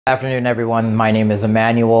Good afternoon, everyone. My name is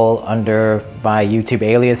Emmanuel under my YouTube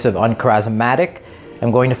alias of Uncharismatic. I'm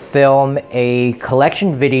going to film a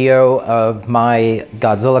collection video of my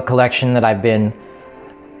Godzilla collection that I've been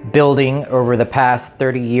building over the past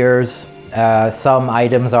 30 years. Some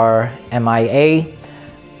items are MIA,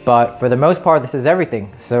 but for the most part, this is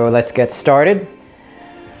everything. So let's get started.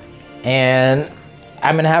 And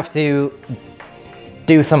I'm gonna have to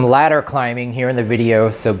do some ladder climbing here in the video,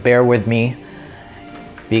 so bear with me,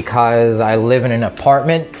 because I live in an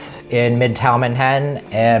apartment in Midtown Manhattan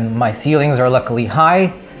and my ceilings are luckily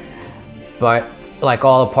high, but like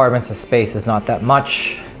all apartments, the space is not that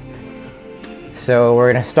much. So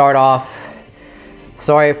we're gonna start off.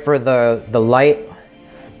 Sorry for the light.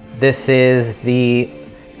 This is the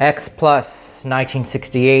X Plus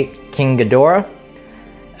 1968 King Ghidorah.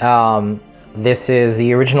 This is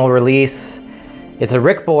the original release. It's a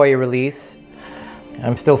Rick Boy release.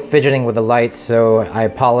 I'm still fidgeting with the lights, so I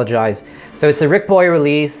apologize. So it's the Rick Boy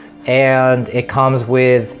release, and it comes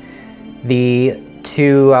with the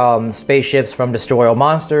two spaceships from Destroy All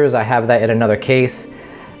Monsters. I have that in another case.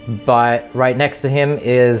 But right next to him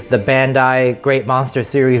is the Bandai Great Monster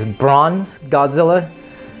Series Bronze Godzilla.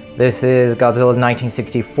 This is Godzilla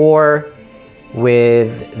 1964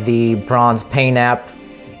 with the bronze paint app,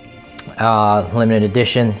 limited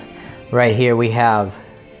edition. Right here we have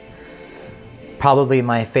probably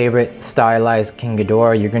my favorite stylized King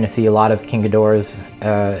Ghidorah. You're going to see a lot of King Ghidorahs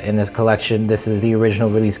in this collection. This is the original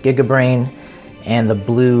release Gigabrain and the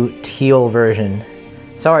blue teal version.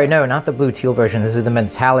 Sorry, no, not the blue teal version. This is the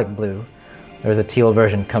metallic blue. There's a teal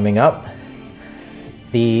version coming up.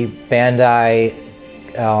 The Bandai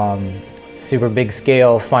super big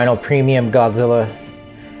scale final premium Godzilla,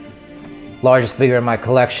 largest figure in my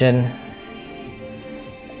collection.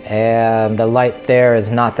 And the light there is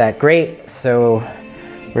not that great, so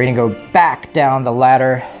we're gonna go back down the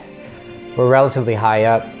ladder. We're relatively high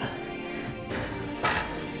up.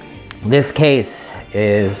 This case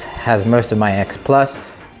has most of my X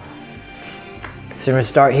Plus. So I'm gonna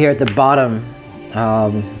start here at the bottom.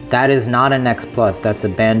 That is not an X Plus, that's a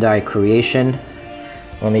Bandai creation.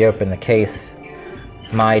 Let me open the case.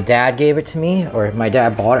 My dad gave it to me, or my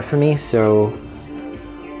dad bought it for me, so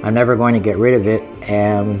I'm never going to get rid of it,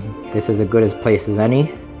 and this is as good a place as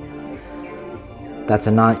any. That's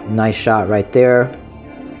a nice shot right there.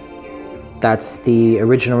 That's the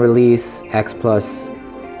original release X Plus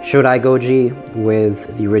Shodai Goji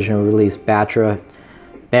with the original release Batra,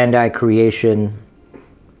 Bandai creation,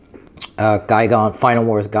 Gigon, Final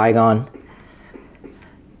Wars Gigon,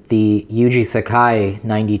 the Yuji Sakai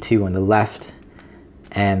 92 on the left,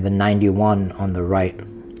 and the 91 on the right.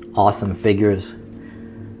 Awesome figures.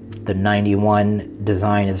 The 91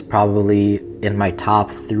 design is probably in my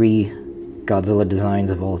top 3 Godzilla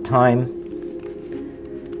designs of all time.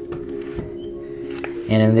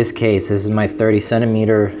 And in this case, this is my 30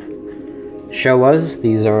 centimeter Showas.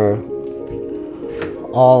 These are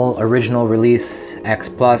all original release X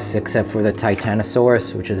Plus except for the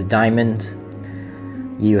Titanosaurus, which is diamond.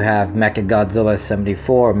 You have Mechagodzilla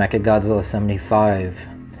 74, Mechagodzilla 75,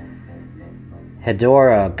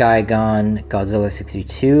 Hedorah, Gigon, Godzilla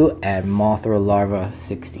 62, and Mothra Larva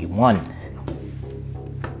 61.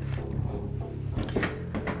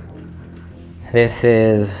 This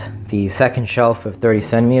is the second shelf of 30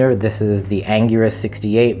 centimeter. This is the Anguirus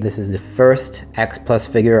 68. This is the first X Plus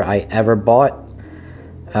figure I ever bought.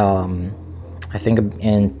 I think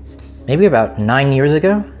in maybe about 9 years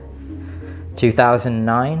ago,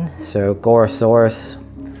 2009. So Gorosaurus,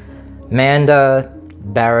 Manda,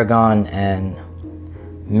 Baragon, and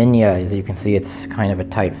Minya. As you can see, it's kind of a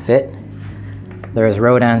tight fit. There's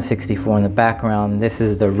Rodan 64 in the background. This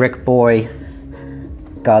is the Rick Boy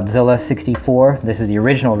Godzilla 64. This is the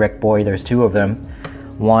original Rick Boy. There's two of them.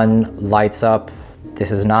 One lights up.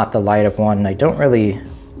 This is not the light up one. I don't really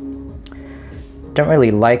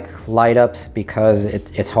like light ups because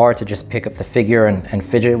it's hard to just pick up the figure and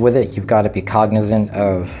fidget with it. You've got to be cognizant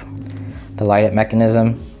of the light up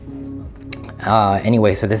mechanism.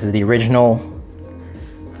 Anyway, so this is the original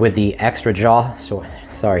with the extra jaw. So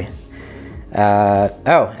sorry.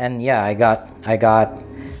 Oh, and yeah, I got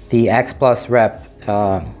the X Plus rep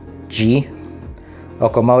G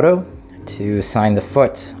Okamoto to sign the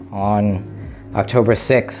foot on October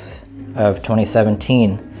 6th of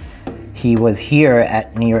 2017. He was here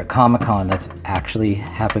at New York Comic Con. That actually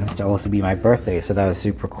happens to also be my birthday, so that was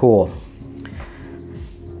super cool.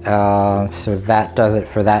 So that does it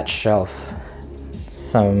for that shelf.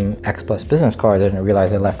 Some X Plus business cards. I didn't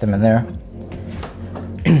realize I left them in there.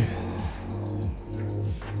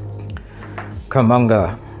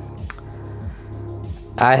 Kumonga.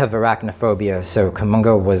 I have arachnophobia, so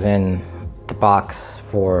Kumongo was in the box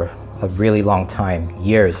for a really long time,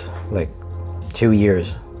 years, like 2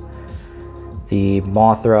 years. The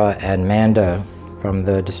Mothra and Manda from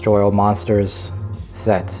the Destroy All Monsters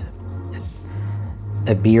set.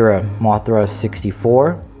 Ebirah Mothra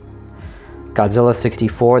 64. Godzilla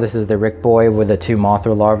 64, this is the Rick Boy with the 2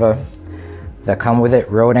 Mothra larvae that come with it.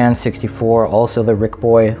 Rodan 64, also the Rick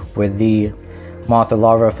Boy with the Mothra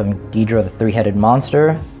larva from Ghidorah, the 3-headed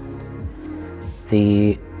monster.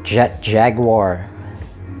 The Jet Jaguar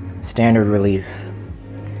standard release.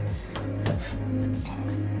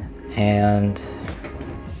 And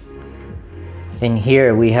in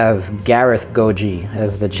here we have Gareth Goji,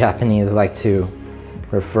 as the Japanese like to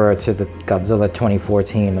refer to the Godzilla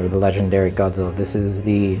 2014, or the legendary Godzilla. This is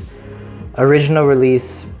the original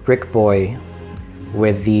release Rick Boy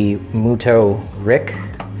with the Muto Rick.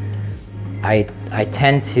 I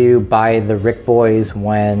tend to buy the Rick Boys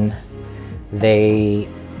when they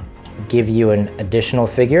give you an additional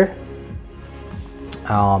figure.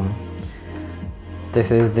 This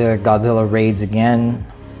is the Godzilla Raids again,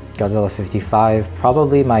 Godzilla 55,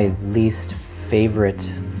 probably my least favorite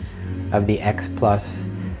of the X Plus.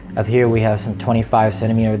 Up here we have some 25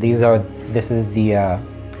 centimeter. This is the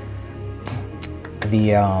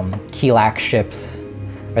Keelak ships,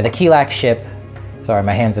 or the Keelak ship. Sorry,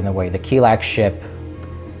 my hand's in the way. The Keelak ship,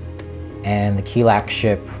 and the Keelak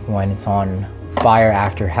ship when it's on fire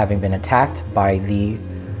after having been attacked by the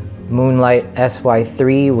Moonlight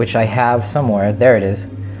SY3, which I have somewhere. There it is.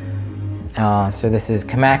 So this is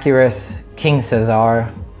Kamacuras, King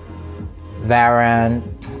Caesar, Varan,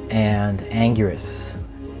 and Anguirus.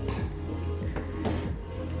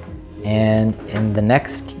 And in the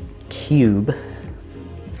next cube,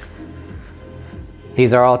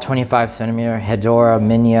 these are all 25 centimeter. Hedorah,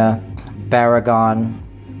 Minya, Baragon,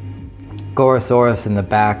 Gorosaurus in the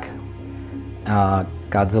back,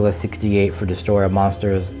 Godzilla 68 for Destroyer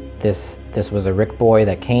Monsters. This was a Rick Boy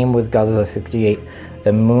that came with Godzilla 68.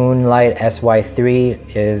 The Moonlight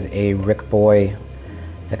SY3 is a Rick Boy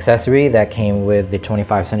accessory that came with the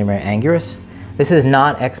 25 centimeter Anguirus. This is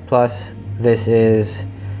not X Plus. This is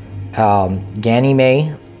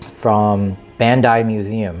Ganymede from Bandai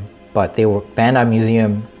Museum, but Bandai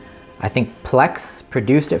Museum, I think Plex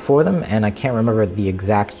produced it for them, and I can't remember the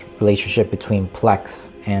exact relationship between Plex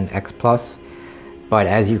and X Plus, but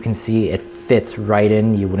as you can see, it fits right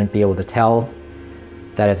in. You wouldn't be able to tell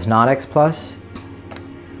that it's not X Plus.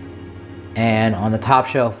 And on the top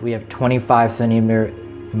shelf, we have 25 centimeter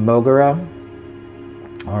Mogera,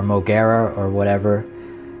 or Mogera, or whatever,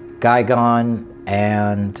 Gigon,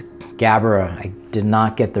 and Gabara. I did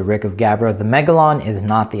not get the Rick of Gabara. The Megalon is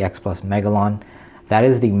not the X Plus Megalon. That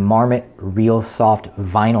is the Marmot Real Soft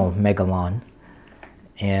Vinyl Megalon.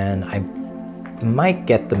 And I might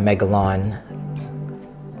get the Megalon,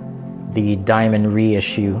 the Diamond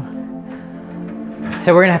reissue.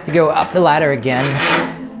 So we're gonna have to go up the ladder again.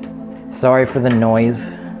 Sorry for the noise.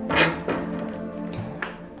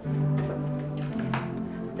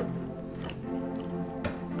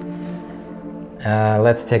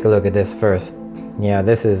 Let's take a look at this first. Yeah,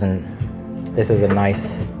 this is a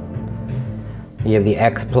nice. You have the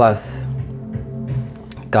X Plus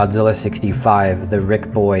Godzilla 65, the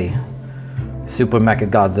Rick Boy Super Mecha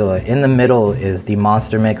Godzilla. In the middle is the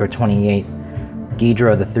Monster Maker 28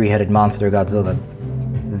 Ghidorah, the 3-headed monster Godzilla.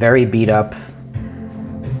 Very beat up.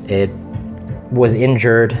 It was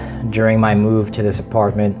injured during my move to this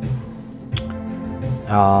apartment.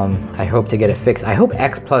 I hope to get it fixed. I hope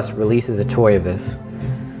X Plus releases a toy of this.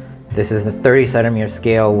 This is the 30 centimeter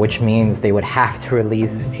scale, which means they would have to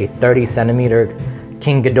release a 30 centimeter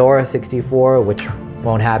King Ghidorah 64, which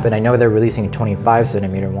won't happen. I know they're releasing a 25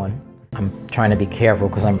 centimeter one. I'm trying to be careful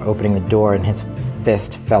because I'm opening the door and his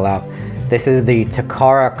fist fell out. This is the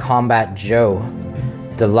Takara Combat Joe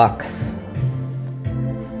Deluxe.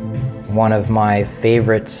 One of my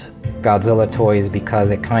favorite Godzilla toys because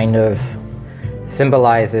it kind of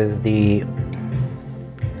symbolizes the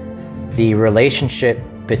relationship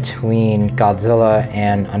between Godzilla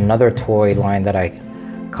and another toy line that I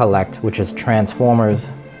collect, which is Transformers,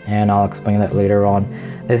 and I'll explain that later on.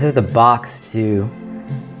 This is the box to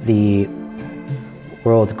the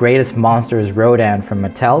World's Greatest Monsters Rodan from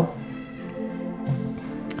Mattel.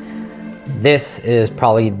 This is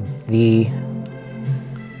probably the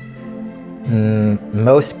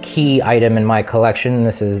most key item in my collection.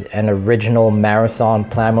 This is an original Marathon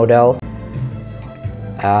Plan model.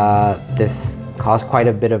 This cost quite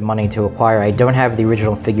a bit of money to acquire. I don't have the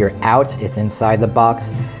original figure out. It's inside the box.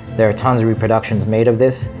 There are tons of reproductions made of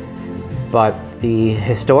this, but the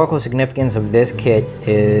historical significance of this kit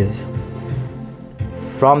is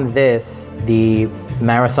from this, the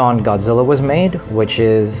Marathon Godzilla was made, which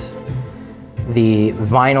is the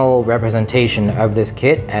vinyl representation of this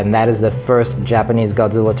kit, and that is the first Japanese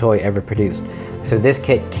Godzilla toy ever produced. So this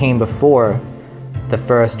kit came before the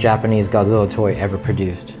first Japanese Godzilla toy ever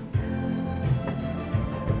produced.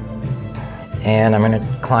 And I'm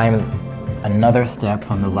gonna climb another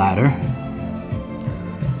step on the ladder.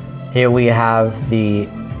 Here we have the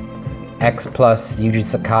X Plus Yuji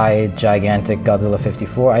Sakai Gigantic Godzilla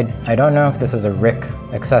 54. I don't know if this is a Rick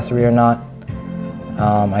accessory or not.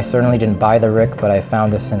 I certainly didn't buy the Rick, but I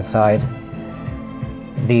found this inside.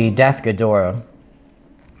 The Death Ghidorah.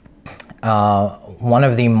 One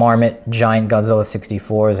of the Marmot Giant Godzilla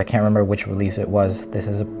 64s. I can't remember which release it was. This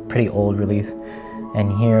is a pretty old release.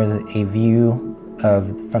 And here's a view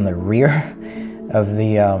from the rear of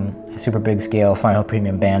the Super Big Scale Final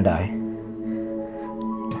Premium Bandai.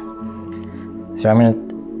 So I'm going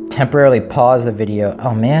to temporarily pause the video.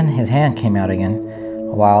 Oh man, his hand came out again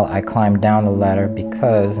while I climbed down the ladder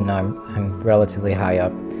because now I'm relatively high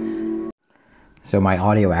up. So my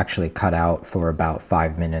audio actually cut out for about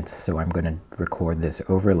 5 minutes, so I'm going to record this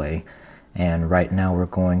overlay. And right now we're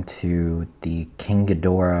going to the King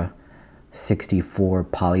Ghidorah 64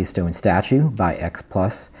 Polystone statue by X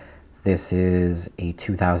Plus. This is a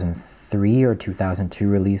 2003 or 2002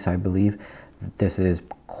 release, I believe. This is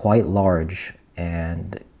quite large,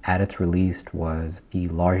 and at its release was the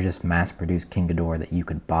largest mass-produced King Ghidorah that you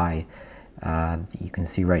could buy. You can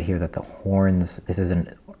see right here that the horns, this is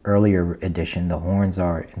an earlier edition, the horns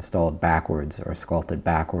are installed backwards or sculpted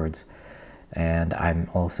backwards, and I'm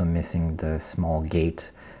also missing the small gate.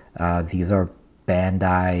 These are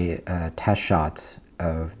Bandai test shots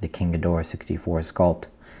of the King Ghidorah 64 sculpt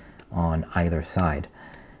on either side.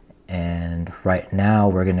 And right now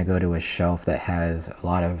we're going to go to a shelf that has a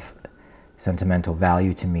lot of sentimental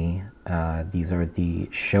value to me. These are the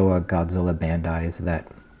Showa Godzilla Bandais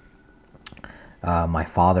that my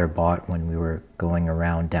father bought when we were going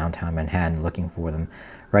around downtown Manhattan looking for them.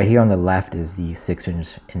 Right here on the left is the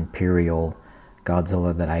 6-inch Imperial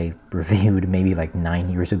Godzilla that I reviewed maybe like 9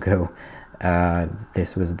 years ago.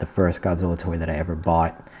 This was the first Godzilla toy that I ever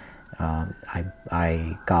bought.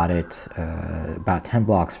 I got it about 10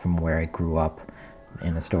 blocks from where I grew up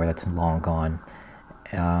in a store that's long gone.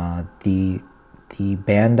 The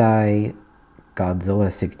Bandai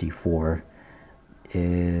Godzilla 64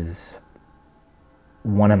 is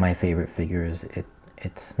one of my favorite figures.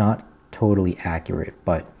 It's not totally accurate,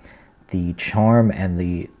 but the charm and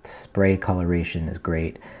the spray coloration is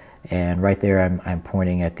great. And right there I'm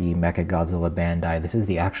pointing at the Mecha Godzilla Bandai. This is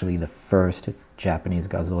actually the first Japanese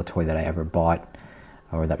Godzilla toy that I ever bought,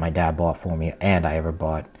 or that my dad bought for me, and I ever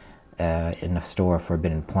bought in a store,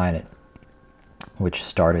 Forbidden Planet, which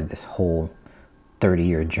started this whole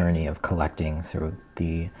 30-year journey of collecting. So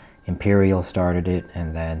the Imperial started it,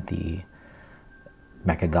 and then the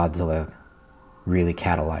Mecha Godzilla really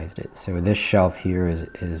catalyzed it. So this shelf here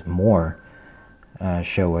is more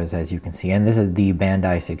Showas, as you can see, and this is the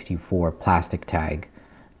Bandai 64 plastic tag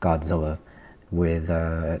Godzilla with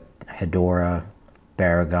Hedorah,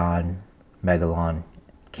 Baragon, Megalon,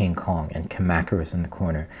 King Kong, and Kamacuras in the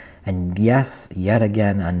corner. And yes, yet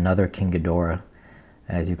again, another King Ghidorah.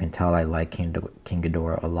 As you can tell, I like King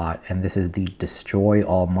Ghidorah a lot. And this is the Destroy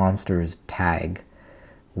All Monsters tag,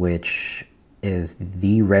 which is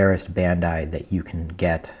the rarest Bandai that you can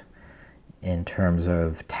get in terms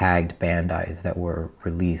of tagged Bandais that were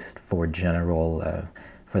released for the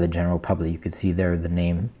general public. You could see there the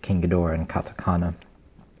name King Ghidorah in katakana.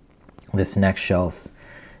 This next shelf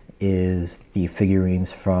is the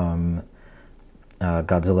figurines from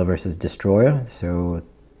Godzilla vs. Destroyer. So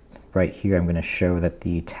right here I'm going to show that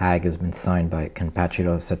the tag has been signed by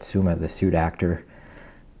Kenpachiro Satsuma, the suit actor,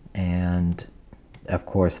 and of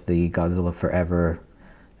course the Godzilla Forever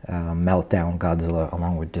Meltdown Godzilla,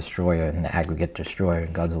 along with Destroyer and the Aggregate Destroyer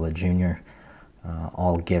and Godzilla Jr.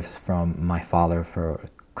 All gifts from my father for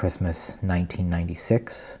Christmas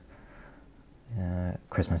 1996,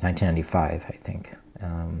 Christmas 1995, I think.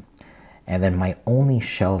 And then my only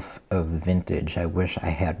shelf of vintage, I wish I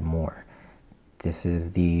had more. This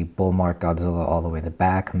is the Bullmark Godzilla all the way in the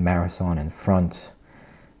back, Marathon in front,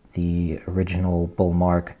 the original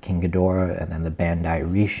Bullmark King Ghidorah, and then the Bandai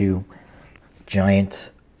Rishu,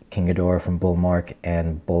 giant King Ghidorah from Bullmark,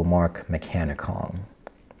 and Bullmark Mechanicon.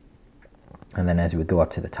 And then as we go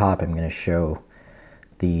up to the top, I'm going to show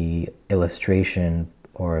the illustration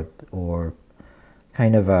or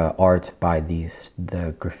kind of art by the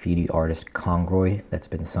graffiti artist Congroy that's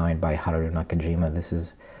been signed by Haruo Nakajima. This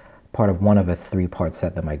is part of one of a 3-part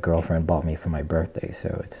set that my girlfriend bought me for my birthday,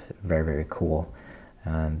 so it's very, very cool.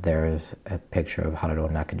 There's a picture of Haruo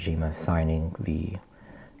Nakajima signing the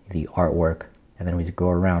artwork. And then we go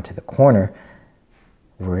around to the corner.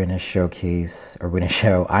 We're gonna showcase, or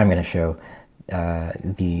I'm gonna show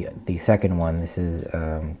the second one. This is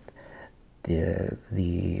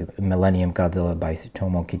the Millennium Godzilla by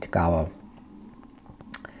Tsutomu Kitagawa.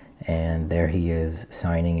 And there he is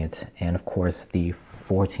signing it. And of course the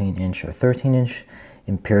 14-inch or 13-inch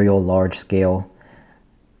Imperial large scale,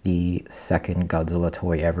 the second Godzilla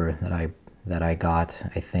toy ever that I got.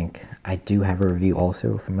 I think I do have a review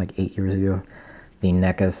also from like 8 years ago. The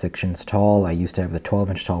NECA 6 inch tall. I used to have the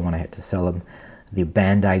 12-inch tall one. I had to sell them. The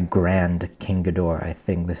Bandai Grand King Ghidorah. I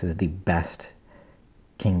think this is the best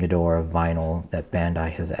King Ghidorah vinyl that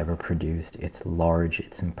Bandai has ever produced. It's large,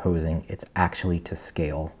 it's imposing, it's actually to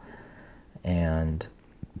scale. And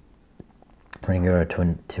putting it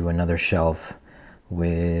to another shelf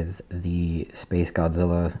with the Space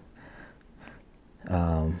Godzilla,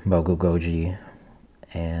 Mogo Goji,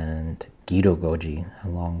 and Gido Goji,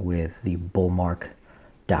 along with the Bullmark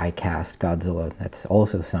die-cast Godzilla that's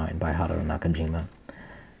also signed by Haruo Nakajima.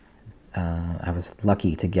 I was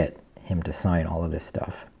lucky to get him to sign all of this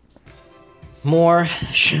stuff. More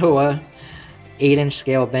Showa 8-inch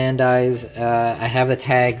scale Bandais. I have the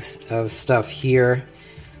tags of stuff here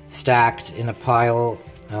stacked in a pile.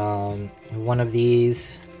 One of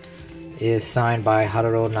these is signed by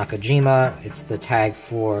Haruo Nakajima. It's the tag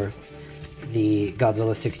for the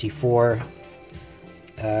Godzilla 64.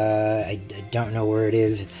 I don't know where it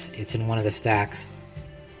is. It's in one of the stacks.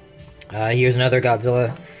 Here's another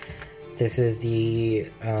Godzilla. This is the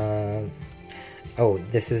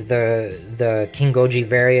this is the King Goji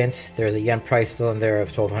variant. There's a yen price still in there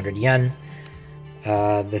of 1,200 yen.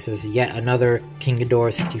 This is yet another King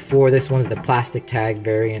Ghidorah 64. This one's the plastic tag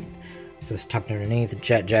variant, so it's tucked underneath.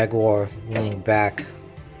 Jet Jaguar leaning back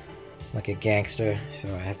like a gangster,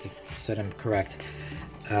 so I have to set him correct.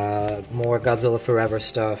 More Godzilla Forever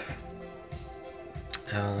stuff.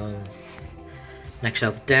 Next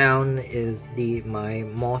shelf down is my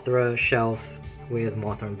Mothra shelf with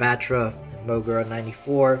Mothra and Batra, Mogura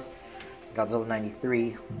 94, Godzilla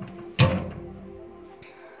 93.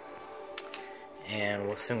 And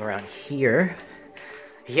we'll swing around here.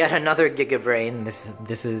 Yet another Giga Brain.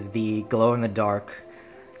 This is the glow-in-the-dark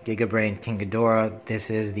Giga Brain King Ghidorah.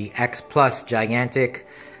 This is the X Plus Gigantic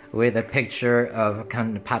with a picture of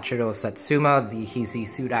Kanpachiro Satsuma, the Heisei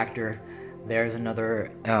suit actor. There's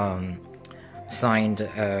another signed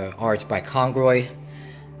art by Congroy.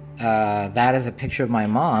 That is a picture of my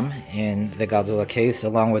mom in the Godzilla case,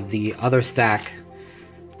 along with the other stack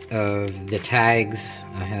of the tags.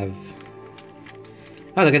 I have...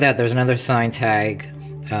 Oh, look at that, there's another signed tag.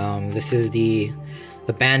 This is the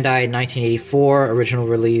Bandai 1984 original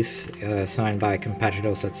release, signed by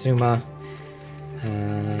Kanpachiro Satsuma.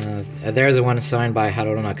 There's the one signed by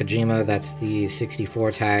Haruo Nakajima. That's the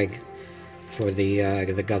 64 tag for the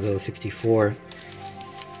Godzilla 64.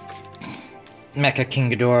 Mecha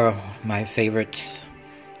King Ghidorah, my favorite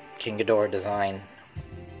King Ghidorah design.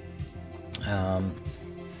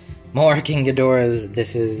 More King Ghidorahs.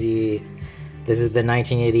 This is the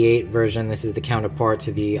 1988 version. This is the counterpart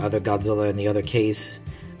to the other Godzilla in the other case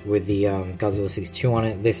with the Godzilla 62 on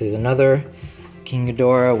it. This is another King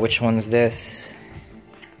Ghidorah. Which one's this?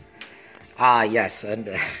 Ah, yes,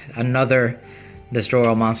 another Destroy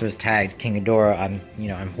All Monsters tagged King Ghidorah.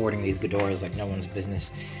 I'm hoarding these Ghidorahs like no one's business.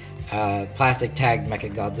 Plastic tagged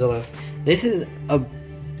Mecha Godzilla. This is a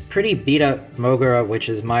pretty beat up Mogura, which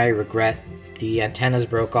is my regret. The antennas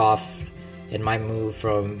broke off in my move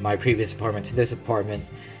from my previous apartment to this apartment.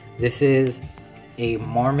 This is a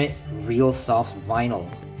Marmot Real Soft Vinyl.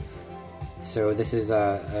 So this is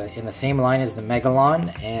in the same line as the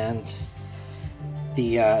Megalon and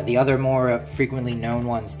the other more frequently known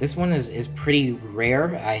ones. This one is pretty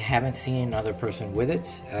rare. I haven't seen another person with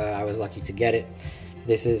it. I was lucky to get it.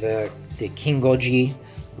 This is the King Goji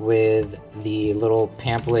with the little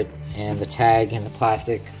pamphlet and the tag and the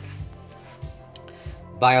plastic.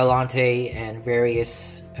 Biolante and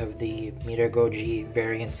various of the Meter Goji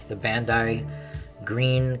variants. The Bandai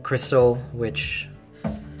Green Crystal, which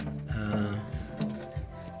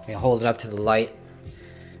I hold it up to the light.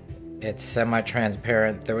 It's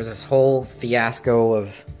semi-transparent. There was this whole fiasco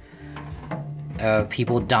of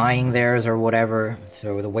people dyeing theirs or whatever.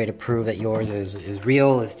 So the way to prove that yours is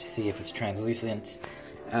real is to see if it's translucent.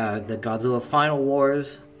 The Godzilla Final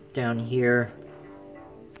Wars down here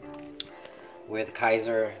with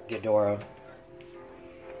Kaiser Ghidorah.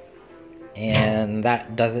 And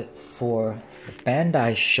that does it for the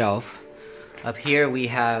Bandai shelf. Up here we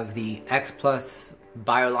have the X Plus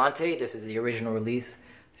Biolante. This is the original release.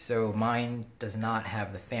 So mine does not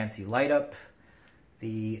have the fancy light up.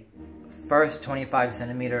 The first 25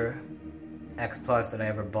 centimeter X Plus that I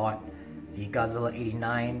ever bought, the Godzilla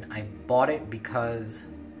 89, I bought it because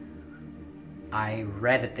I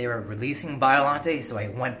read that they were releasing Biollante, so I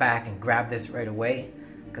went back and grabbed this right away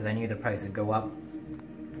because I knew the price would go up.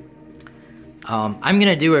 I'm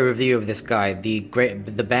gonna do a review of this guy, the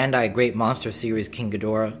Bandai Great Monster Series King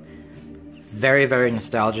Ghidorah. Very, very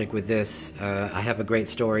nostalgic with this. I have a great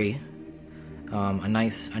story, a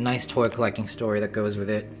nice toy collecting story that goes with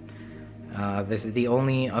it. This is the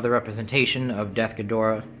only other representation of Death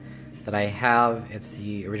Ghidorah that I have. It's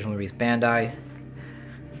the original release Bandai.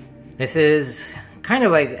 This is kind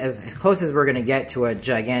of like as close as we're gonna get to a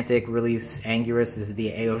gigantic release Anguirus. This is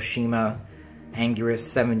the Aoshima Anguirus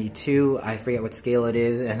 72. I forget what scale it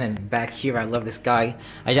is. And then back here, I love this guy.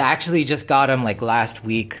 I actually just got him like last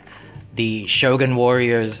week. The Shogun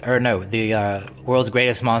Warriors, or no, the World's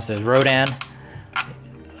Greatest Monsters, Rodan.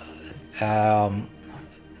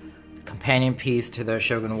 Companion piece to the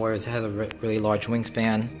Shogun Warriors. It has a really large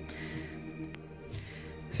wingspan.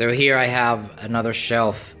 So here I have another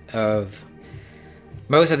shelf of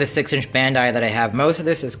most of the 6-inch Bandai that I have. Most of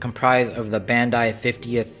this is comprised of the Bandai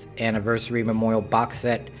 50th Anniversary Memorial box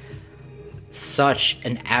set. Such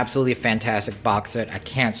an absolutely fantastic box set. I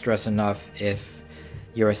can't stress enough. If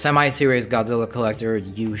you're a semi-serious Godzilla collector,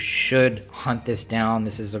 you should hunt this down.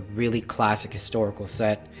 This is a really classic historical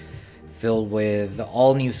set filled with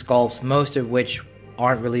all new sculpts, most of which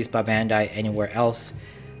aren't released by Bandai anywhere else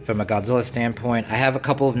from a Godzilla standpoint. I have a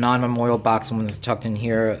couple of non-memorial box ones tucked in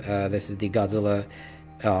here. This is the Godzilla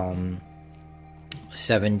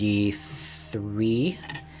 73.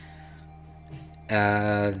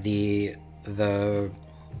 The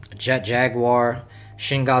Jet Jaguar,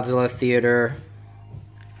 Shin Godzilla Theater.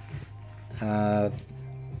 I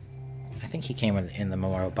think he came in the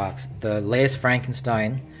memorial box. The latest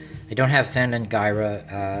Frankenstein. I don't have Sand and Gyra.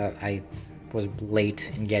 I was late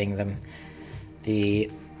in getting them. The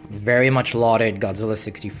very much lauded Godzilla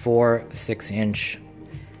 64 6-inch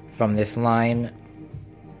from this line.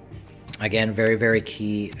 Again, very, very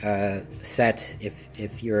key set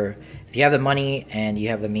if you have the money and you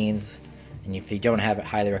have the means, and if you don't have it,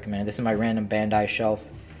 highly recommend it. This is my random Bandai shelf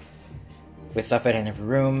with stuff I didn't have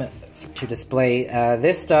room to display.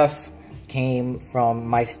 This stuff came from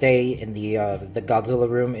my stay in the Godzilla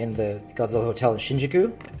room in the Godzilla Hotel in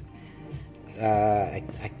Shinjuku. I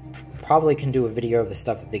probably can do a video of the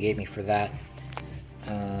stuff that they gave me for that.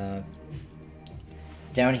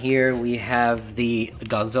 Down here we have the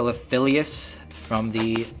Godzilla Filius from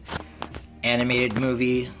the animated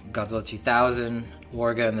movie Godzilla 2000.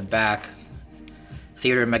 Orga in the back.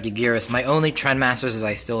 Theater Megaguirus. My only Trendmasters is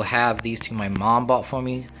I still have. These two my mom bought for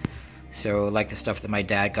me. So like the stuff that my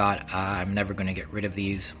dad got, I'm never going to get rid of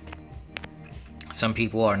these. Some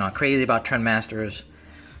people are not crazy about Trendmasters.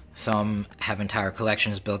 Some have entire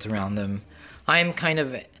collections built around them. I'm kind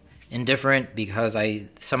of indifferent because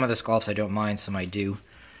some of the sculpts I don't mind, some I do.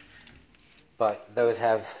 But those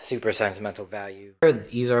have super sentimental value.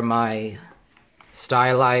 These are my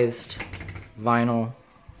stylized vinyl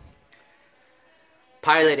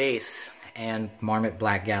Pilot Ace and Marmot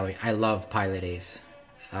Black Gallery. I love Pilot Ace.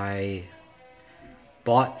 I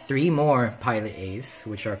bought 3 more Pilot Ace,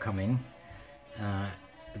 which are coming.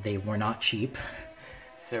 They were not cheap.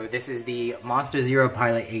 So this is the Monster Zero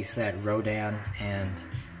Pilot Ace set, Rodan and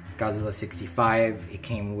Godzilla 65. It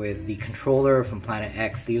came with the controller from Planet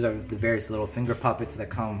X. These are the various little finger puppets that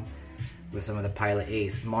come with some of the Pilot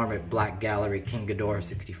Ace. Marmot Black Gallery, King Ghidorah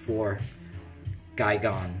 64,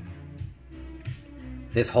 Gigon.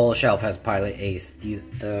 This whole shelf has Pilot Ace.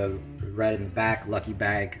 The red in the back, Lucky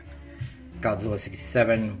Bag, Godzilla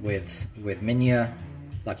 67 with Minya,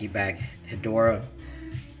 Lucky Bag Hedorah,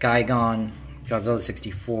 Gigon, Godzilla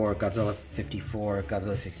 64, Godzilla 54,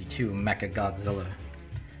 Godzilla 62, Mecha Godzilla.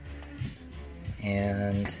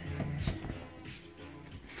 And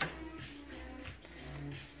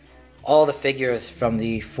all the figures from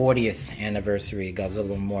the 40th anniversary Godzilla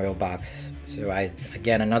Memorial Box. So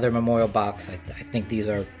again, another memorial box. I think these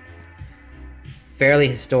are fairly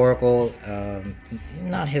historical.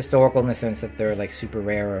 Not historical in the sense that they're like super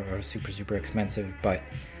rare or super expensive, but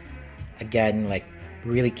again, like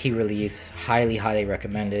really key release, highly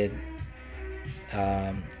recommended.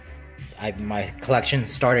 My collection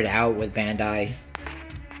started out with Bandai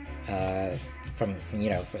from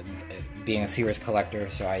being a serious collector,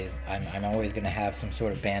 so I'm always going to have some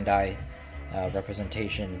sort of Bandai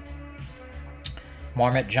representation.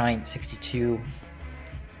 Marmot Giant 62,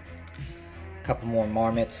 a couple more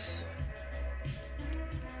Marmots.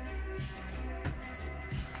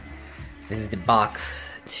 This is the box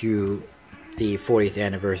to the 40th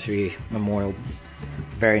anniversary memorial.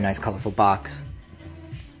 Very nice, colorful box.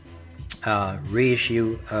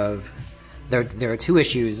 Reissue of... There are 2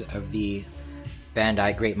 issues of the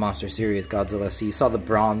Bandai Great Monster Series Godzilla. So you saw the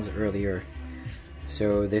bronze earlier.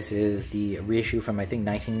 So this is the reissue from, I think,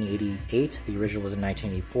 1988. The original was in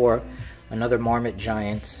 1984. Another Marmot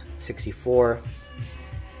Giant, 64.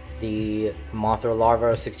 The Mothra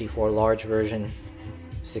Larva, 64 large version,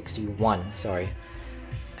 61, sorry.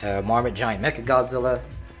 Marmot Giant Mecha Godzilla.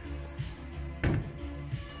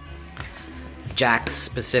 Jax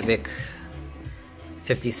specific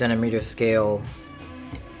 50 centimeter scale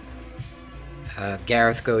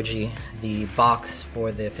Gareth Goji, the box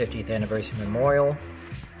for the 50th anniversary memorial.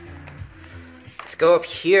 Let's go up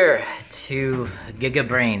here to Giga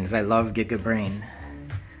Brains. I love Giga Brain.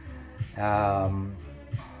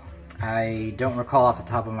 I don't recall off the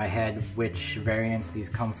top of my head which variants these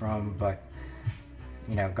come from, but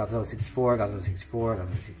you know, Godzilla 64, Godzilla 64,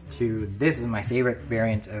 Godzilla 62. This is my favorite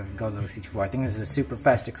variant of Godzilla 64. I think this is a Super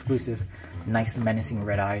Fest exclusive. Nice menacing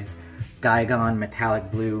red eyes. Gigon metallic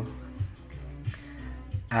blue.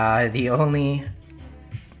 The only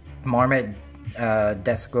Marmot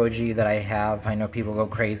Desk Goji that I have, I know people go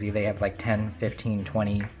crazy. They have like 10, 15,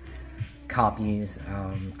 20 copies.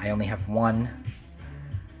 I only have one.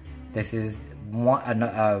 This is one,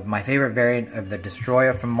 my favorite variant of the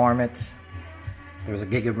Destroyer from Marmot. There was a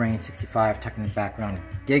Giga Brain 65 tucked in the background.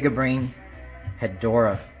 Giga Brain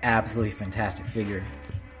Hedorah, absolutely fantastic figure.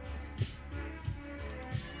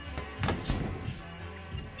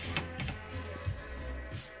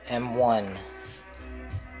 M1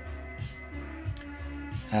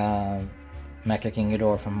 Mecha King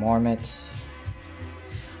Ghidorah from Marmot.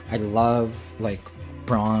 I love like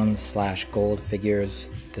bronze / gold figures.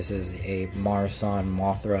 This is a Marasan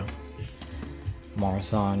Mothra,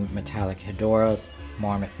 Marasan Metallic Hedorah,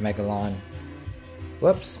 Marmot Megalon,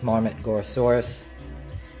 Marmot Gorosaurus.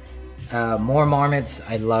 More Marmots.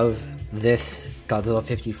 I love this Godzilla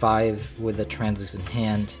 55 with the translucent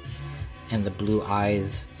hand and the blue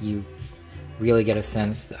eyes. You really get a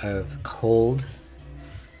sense of cold.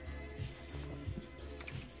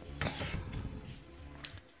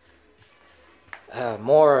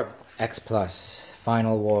 More X Plus,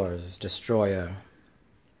 Final Wars, Destroyer,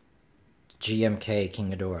 GMK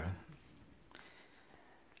King Ghidorah.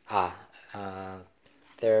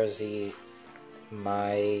 There's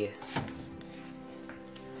my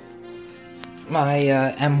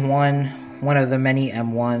M1, one of the many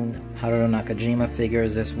M1 Haruo Nakajima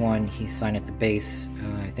figures. This one, he signed at the base.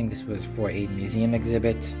 I think this was for a museum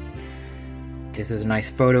exhibit. This is a nice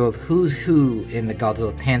photo of who's who in the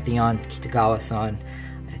Godzilla Pantheon. Kitagawa-san,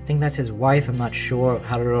 I think that's his wife, I'm not sure.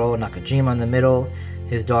 Haruo Nakajima in the middle.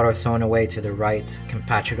 His daughter Sonoe to the right.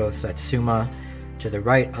 Kenpachiro Satsuma to the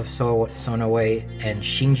right of Sonoe. And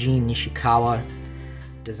Shinji Nishikawa,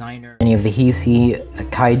 designer. Any of the Heisei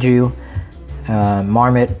Kaiju.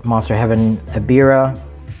 Marmot, Monster Heaven, Abira.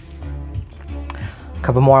 A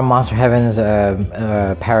couple more Monster Heavens,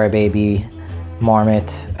 Parababy,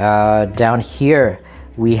 Marmot. Down here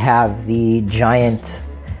we have the giant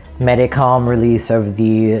Medicom release of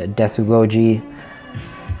the Desugoji,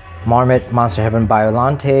 Marmot, Monster Heaven,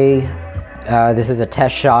 Biolante. This is a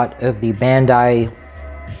test shot of the Bandai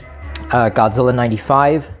Godzilla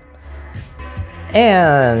 95.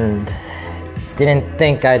 And didn't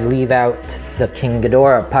think I'd leave out the King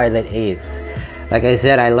Ghidorah Pilot Ace. Like I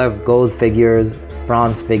said, I love gold figures,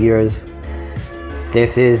 bronze figures.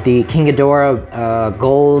 This is the King Ghidorah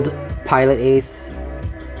gold Pilot Ace.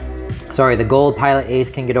 Sorry, the gold Pilot Ace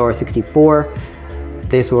King Ghidorah 64.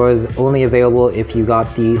 This was only available if you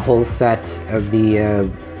got the whole set of the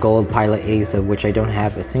gold Pilot Ace, of which I don't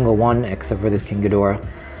have a single one except for this King Ghidorah.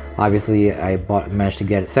 Obviously, I managed to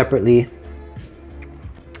get it separately.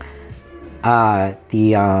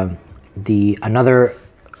 Another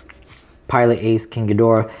Pilot Ace King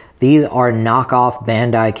Ghidorah. These are knockoff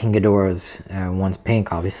Bandai King Ghidorahs. One's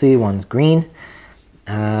pink, obviously, one's green.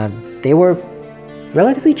 They were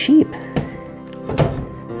relatively cheap.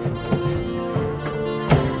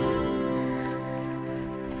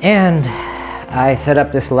 And I set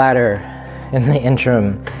up this ladder in the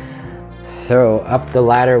interim. So up the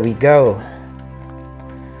ladder we go.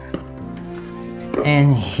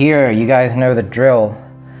 And here, you guys know the drill.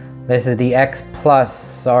 This is the X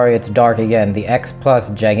Plus, sorry it's dark again, the X Plus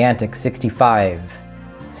Gigantic 65,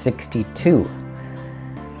 62.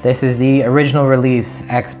 This is the original release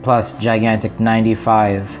X Plus Gigantic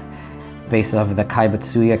 95, based off of the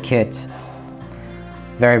Kaibatsuya kit.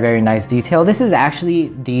 Very, very nice detail. This is actually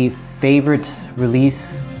the favorite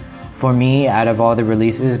release for me out of all the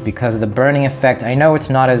releases because of the burning effect. I know it's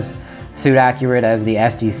not as suit accurate as the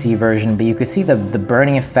SDC version, but you can see the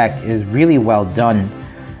burning effect is really well done.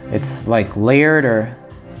 It's like layered, or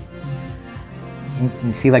you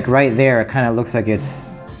can see like right there, it kind of looks like it's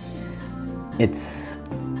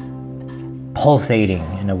pulsating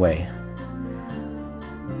in a way.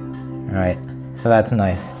 All right, so that's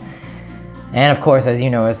nice. And of course, as you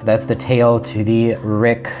notice, that's the tail to the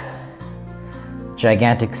Rick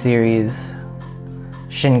Gigantic series,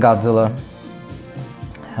 Shin Godzilla.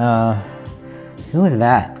 Who is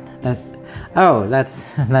that? Oh, that's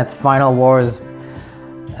Final Wars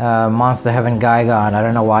Monster Heaven Gigon. I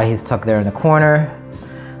don't know why he's tucked there in the corner.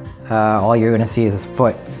 All you're gonna see is his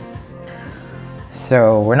foot.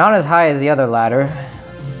 So we're not as high as the other ladder,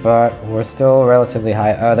 but we're still relatively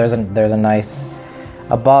high. Oh, there's a nice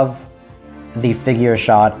above the figure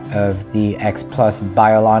shot of the X Plus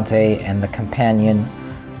Biolante and the companion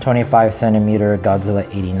 25 centimeter Godzilla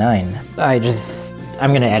 89.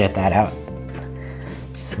 I'm gonna edit that out.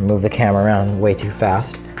 Just move the camera around way too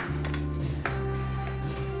fast.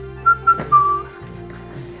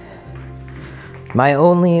 My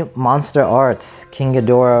only Monster Arts King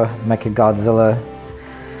Ghidorah Mechagodzilla,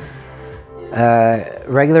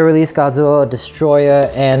 regular release Godzilla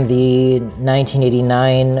Destroyer, and the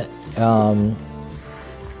 1989 a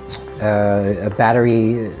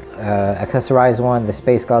battery accessorized one, the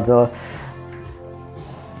Space Godzilla.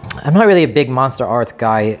 I'm not really a big Monster Arts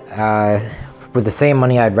guy. With the same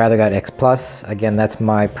money, I'd rather got X Plus. Again, that's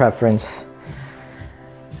my preference.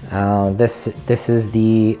 This is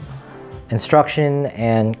the instruction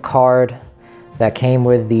and card that came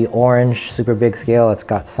with the orange super big scale. It's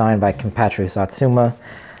got signed by Kenpachi Satsuma.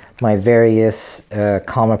 My various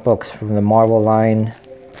comic books from the Marvel line.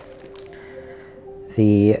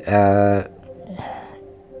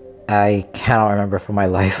 I cannot remember for my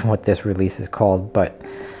life what this release is called, but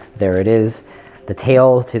there it is. The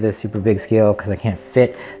tail to the super big scale because I can't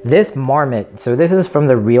fit. This Marmot, so this is from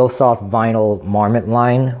the Real Soft Vinyl Marmot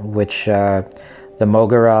line, which the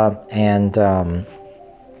Mogura and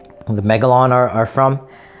the Megalon are from.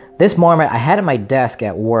 This Marmot I had at my desk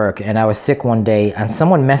at work, and I was sick one day, and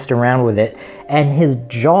someone messed around with it, and his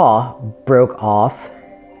jaw broke off.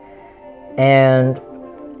 And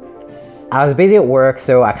I was busy at work,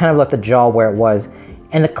 so I kind of left the jaw where it was,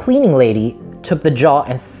 and the cleaning lady took the jaw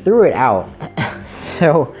and threw it out.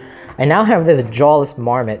 So I now have this jawless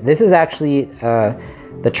Marmot. This is actually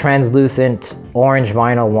the translucent orange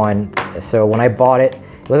vinyl one. So when I bought it,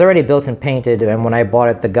 it was already built and painted, and when I bought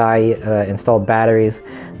it, the guy installed batteries.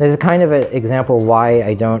 This is kind of an example why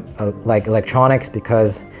I don't like electronics,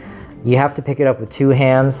 because you have to pick it up with two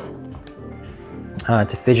hands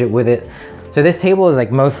to fidget with it. So this table is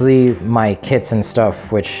like mostly my kits and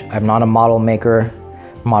stuff, which I'm not a model maker,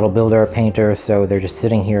 model builder, or painter, so they're just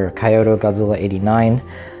sitting here. Kyoto Godzilla 89.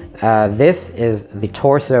 This is the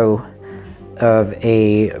torso of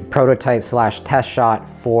a prototype slash test shot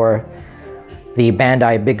for the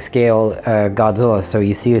Bandai big scale Godzilla. So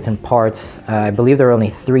you see it's in parts. I believe there are only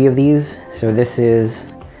 3 of these. So this is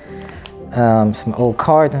some old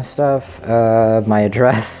cards and stuff, my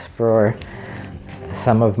address for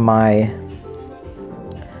some of my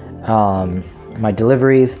my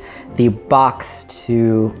deliveries, the box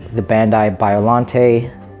to the Bandai Biolante,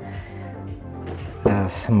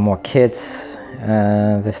 some more kits,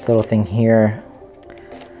 this little thing here,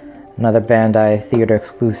 another Bandai theater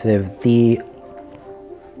exclusive.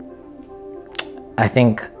 I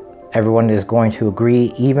think everyone is going to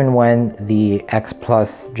agree, even when the X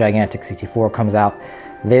Plus Gigantic 64 comes out,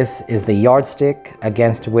 this is the yardstick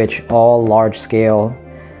against which all large scale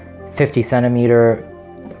 50 centimeter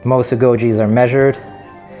Mosugojis are measured.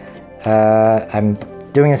 I'm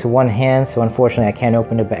doing this with one hand, so unfortunately I can't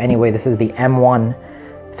open it, but anyway, this is the M1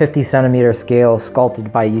 50 centimeter scale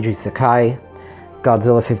sculpted by Yuji Sakai,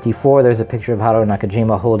 Godzilla 54. There's a picture of Haruo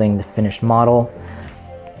Nakajima holding the finished model.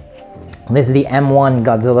 This is the M1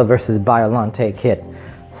 Godzilla vs. Biolante kit,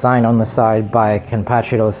 signed on the side by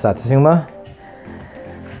Kenpachi Satsuma.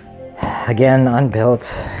 Again, unbuilt.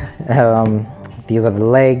 These are the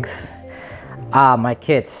legs. My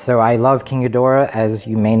kits. So I love King Ghidorah, as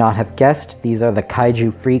you may not have guessed. These are the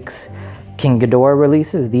Kaiju Freaks King Ghidorah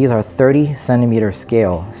releases. These are 30 centimeter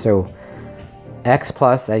scale. So X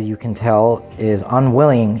Plus, as you can tell, is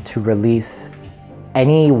unwilling to release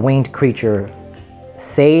any winged creature,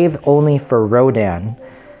 save only for Rodan,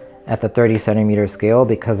 at the 30 centimeter scale,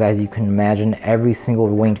 because as you can imagine, every single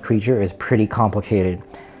winged creature is pretty complicated,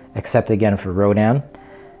 except again for Rodan.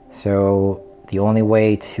 So the only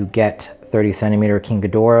way to get 30 centimeter King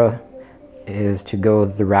Ghidorah is to go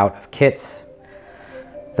the route of kits.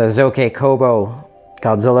 the Zoke Kobo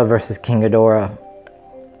Godzilla vs. King Ghidorah,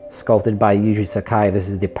 sculpted by Yuji Sakai. This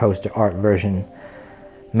is the poster art version.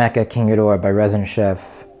 Mecha King Ghidorah by Resin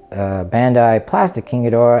Chef, Bandai, Plastic King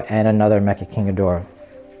Ghidorah, and another Mecha King Ghidorah.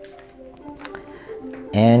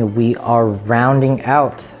 And we are rounding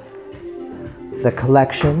out the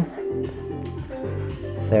collection.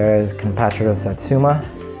 There's Kenpachiro Satsuma.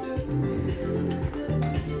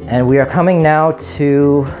 And we are coming now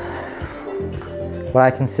to what I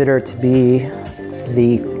consider to be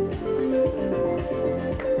the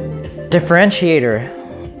differentiator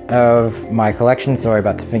of my collection. Sorry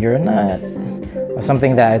about the finger in that.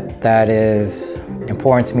 Something that is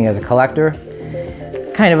important to me as a collector.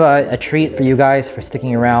 Kind of a treat for you guys for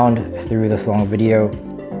sticking around through this long video.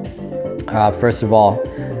 First of all,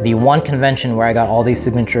 the one convention where I got all these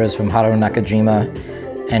signatures from Haruo Nakajima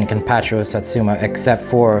and Kenpachiro Satsuma, except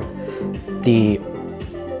for the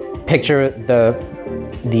picture,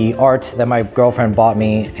 the art that my girlfriend bought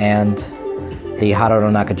me and the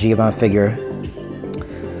Haruo Nakajima figure.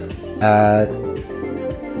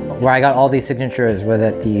 Where I got all these signatures was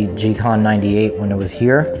at the G-Con 98 when it was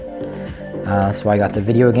here. So I got the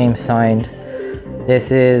video game signed.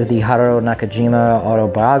 This is the Haruo Nakajima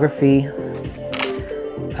autobiography,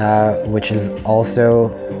 which is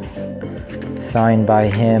also signed by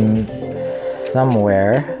him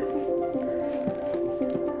somewhere.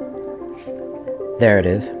 There it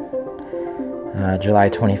is. July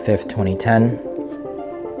 25th, 2010.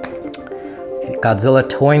 Godzilla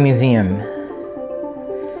Toy Museum.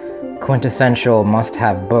 Quintessential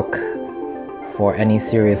must-have book for any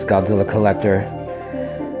serious Godzilla collector.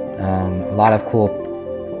 A lot of cool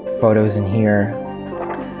photos in here.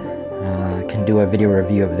 Can do a video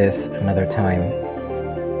review of this another time.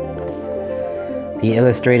 The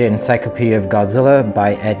Illustrated Encyclopedia of Godzilla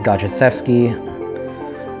by Ed Godziszewski.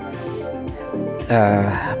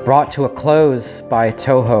 Brought to a close by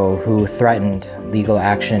Toho, who threatened legal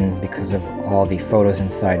action because of all the photos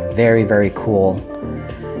inside. Very, very cool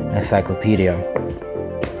encyclopedia.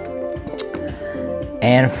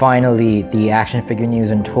 And finally, the Action Figure News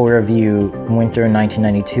and Toy Review Winter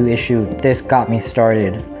 1992 issue. This got me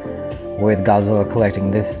started with Godzilla collecting.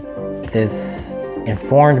 This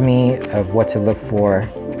informed me of what to look for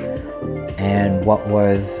and what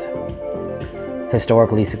was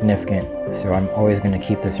historically significant. So I'm always going to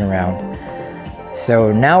keep this around.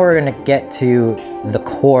 So now we're going to get to the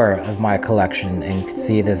core of my collection, and you can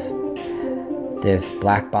see this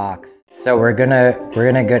black box. So we're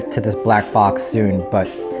gonna get to this black box soon, but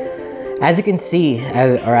as you can see,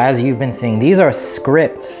 as you've been seeing, these are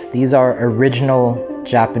scripts. These are original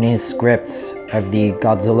Japanese scripts of the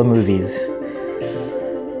Godzilla movies,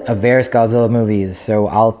 of various Godzilla movies. So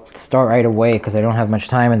I'll start right away because I don't have much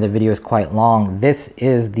time and the video is quite long. This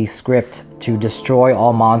is the script to Destroy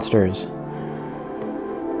All Monsters.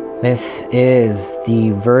 This is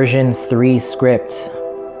the version 3 script,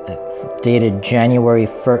 dated January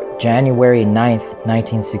 9th,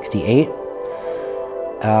 1968.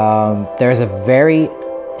 There's a very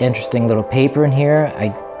interesting little paper in here.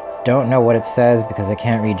 I don't know what it says because I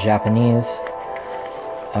can't read Japanese,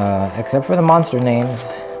 except for the monster names.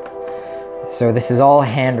 So this is all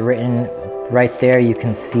handwritten. Right there you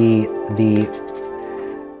can see the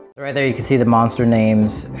monster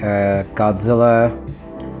names. Godzilla,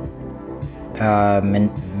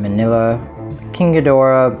 Manila, King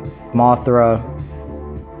Ghidorah, Mothra,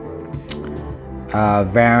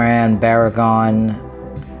 Varan, Baragon,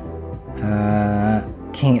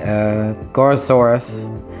 Gorosaurus.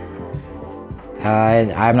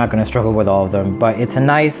 I'm not going to struggle with all of them, but it's a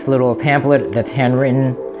nice little pamphlet that's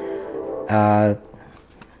handwritten.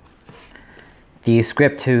 The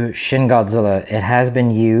script to Shin Godzilla, it has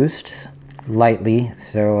been used lightly,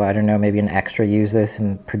 so I don't know, maybe an extra used this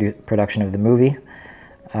in production of the movie.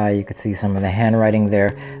 You could see some of the handwriting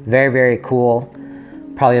there. Very, very cool.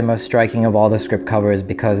 Probably the most striking of all the script covers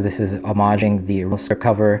because this is homaging the script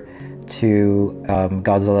cover to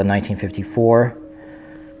Godzilla 1954.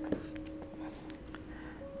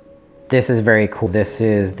 This is very cool. This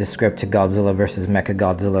is the script to Godzilla vs.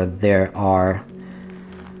 Mechagodzilla.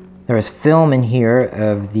 There's film in here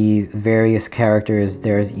of the various characters.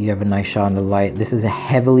 You have a nice shot on the light. This is a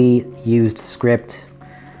heavily used script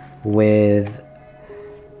with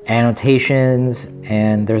annotations,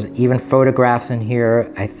 and there's even photographs in here.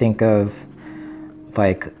 I think of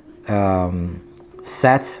like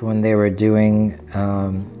sets when they were doing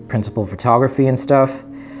principal photography and stuff.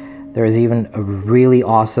 There's even a really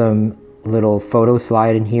awesome little photo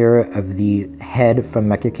slide in here of the head from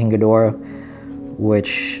Mecha King Ghidorah,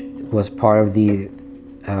 which was part of the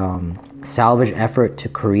salvage effort to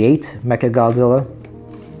create Mechagodzilla.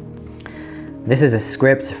 This is a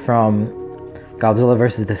script from Godzilla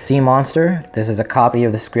vs. the Sea Monster. This is a copy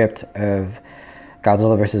of the script of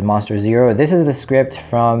Godzilla vs. Monster Zero. This is the script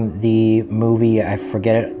from the movie, I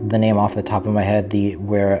forget the name off the top of my head,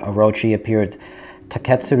 where Orochi appeared,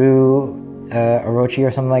 Taketsuru Orochi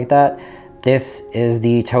or something like that. This is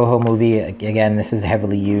the Toho movie. Again, this is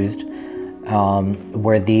heavily used,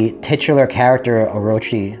 where the titular character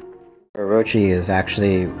Orochi is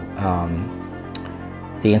actually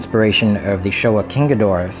the inspiration of the Showa King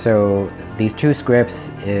Ghidorah. So these two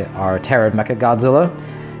scripts are Terror of Mechagodzilla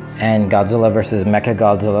and Godzilla vs.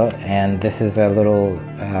 Mechagodzilla, and this is a little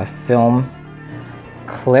film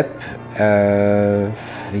clip of,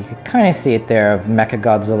 you can kind of see it there, of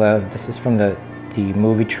Mechagodzilla. This is from the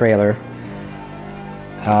movie trailer.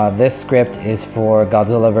 This script is for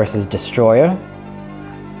Godzilla vs. Destroyer.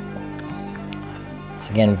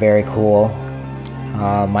 Again, very cool.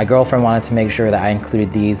 My girlfriend wanted to make sure that I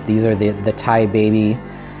included these. These are the Thai baby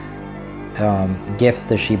gifts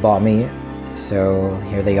that she bought me. So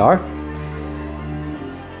here they are.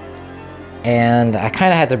 And I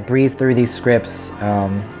kind of had to breeze through these scripts.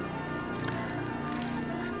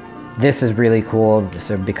 This is really cool,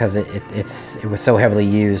 so because it was so heavily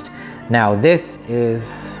used. Now this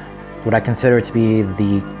is what I consider to be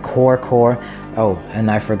the core. Oh, and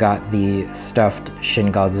I forgot the stuffed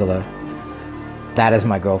Shin Godzilla. That is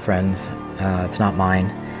my girlfriend's, it's not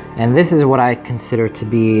mine. And this is what I consider to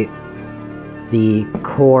be the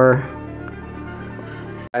core.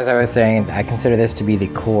 As I was saying, I consider this to be the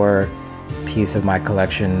core piece of my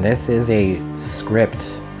collection. This is a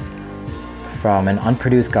script from an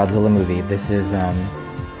unproduced Godzilla movie. This is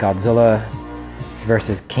Godzilla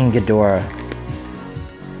vs. King Ghidorah,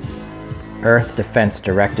 Earth Defense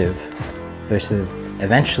Directive. This is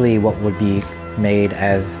eventually what would be made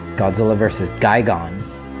as Godzilla vs. Gigan.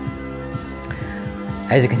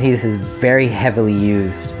 As you can see, this is very heavily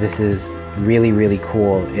used. This is really, really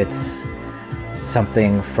cool. It's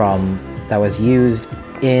something that was used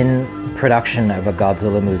in production of a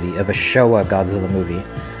Godzilla movie, of a Showa Godzilla movie.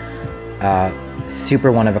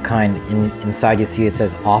 Super one of a kind. Inside you see it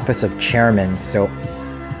says Office of Chairman. So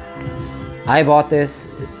I bought this,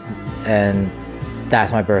 and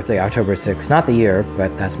that's my birthday, October 6th. Not the year,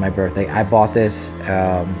 but that's my birthday. I bought this,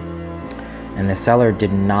 and the seller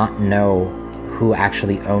did not know who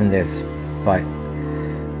actually owned this, but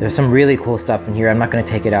there's some really cool stuff in here. I'm not going to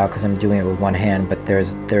take it out because I'm doing it with one hand, but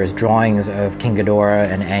there's drawings of King Ghidorah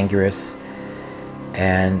and Anguirus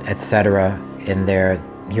and etc. in there.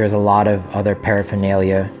 Here's a lot of other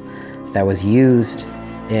paraphernalia that was used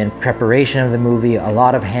in preparation of the movie. A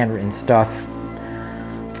lot of handwritten stuff,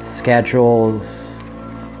 schedules,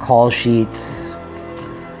 call sheets,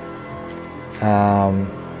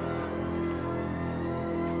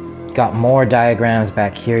 got more diagrams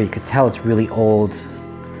back here. You could tell it's really old.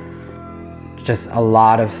 Just a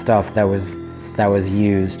lot of stuff that was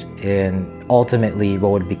used in ultimately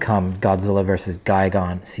what would become Godzilla vs.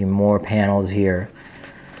 Gigan. See more panels here.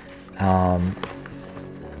 I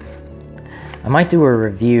might do a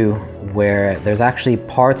review where there's actually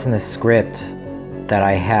parts in the script that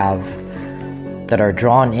I have that are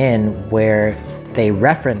drawn in where they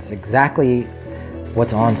reference exactly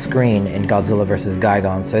what's on screen in Godzilla vs.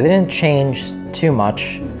 Gigan. So they didn't change too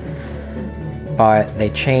much, but they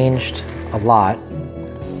changed a lot.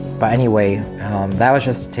 But anyway, that was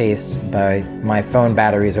just a taste. My phone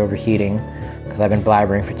battery is overheating because I've been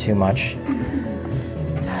blabbering for too much.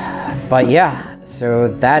 But yeah, so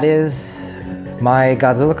that is my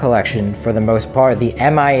Godzilla collection for the most part. The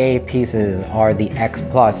MIA pieces are the X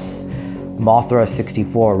Plus Mothra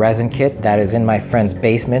 64 resin kit that is in my friend's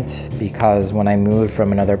basement because when I moved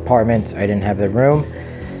from another apartment, I didn't have the room.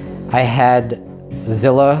 I had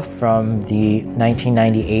Zilla from the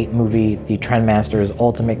 1998 movie, The Trendmasters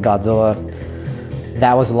Ultimate Godzilla.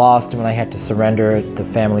 That was lost when I had to surrender the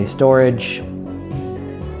family storage.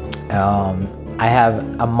 I have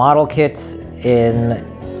a model kit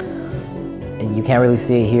you can't really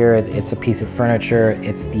see it here, it's a piece of furniture.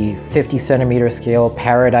 It's the 50 centimeter scale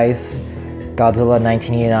Paradise Godzilla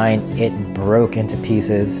 1989. It broke into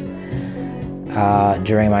pieces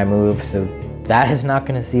during my move, so that is not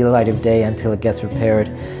going to see the light of day until it gets repaired.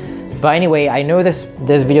 But anyway, I know this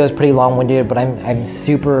video is pretty long-winded, but I'm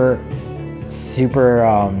super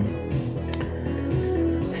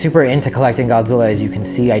into collecting Godzilla. As you can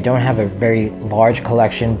see, I don't have a very large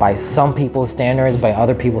collection by some people's standards. By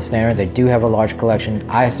other people's standards, I do have a large collection.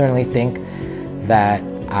 I certainly think that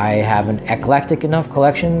I have an eclectic enough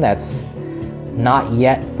collection that's not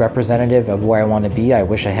yet representative of where I want to be. I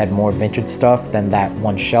wish I had more vintage stuff than that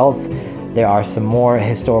one shelf. There are some more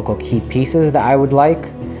historical key pieces that I would like.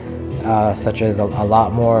 such as a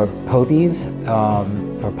lot more Poppies,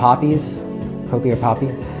 or Poppies, Poppy or Poppy,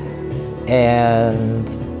 and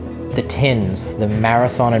the tins, the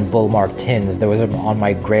Marathon and Bullmark tins. Those are on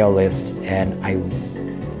my grail list, and I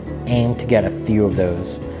aim to get a few of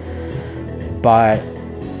those. But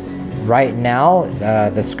right now,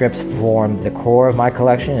 the scripts form the core of my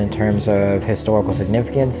collection in terms of historical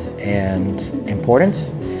significance and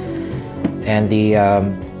importance. And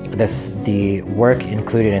the work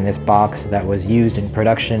included in this box that was used in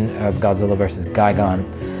production of Godzilla vs. Gigan,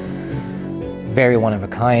 very one of a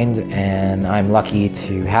kind, and I'm lucky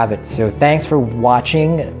to have it. So thanks for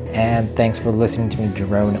watching, and thanks for listening to me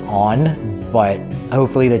drone on, but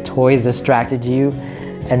hopefully the toys distracted you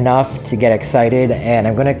enough to get excited, and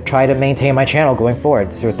I'm going to try to maintain my channel going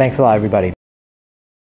forward. So thanks a lot, everybody.